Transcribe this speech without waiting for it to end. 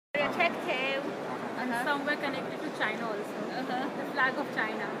attractive. And somewhere connected to China also. The flag of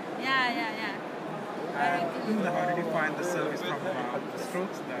China. Yeah. Very good. How did you find the service from the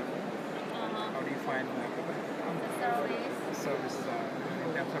Strokes there? How do you find The service. the service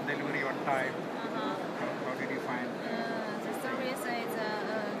in terms of delivery on time? How did you find? The service is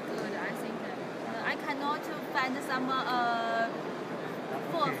good, I think. I cannot find some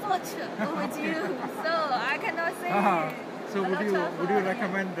fault with you, so I cannot say. So would you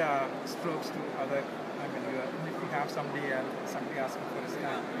recommend Strokes to other? I mean, if you have somebody asking for a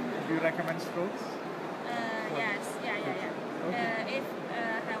stand, would you recommend Strokes? Yes, yeah. If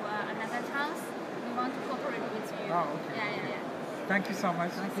have another chance, we want to cooperate with you. Okay. Yeah. Thank you so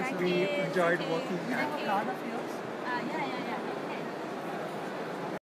much. Thank We you. enjoyed Thank you. working. Thank you.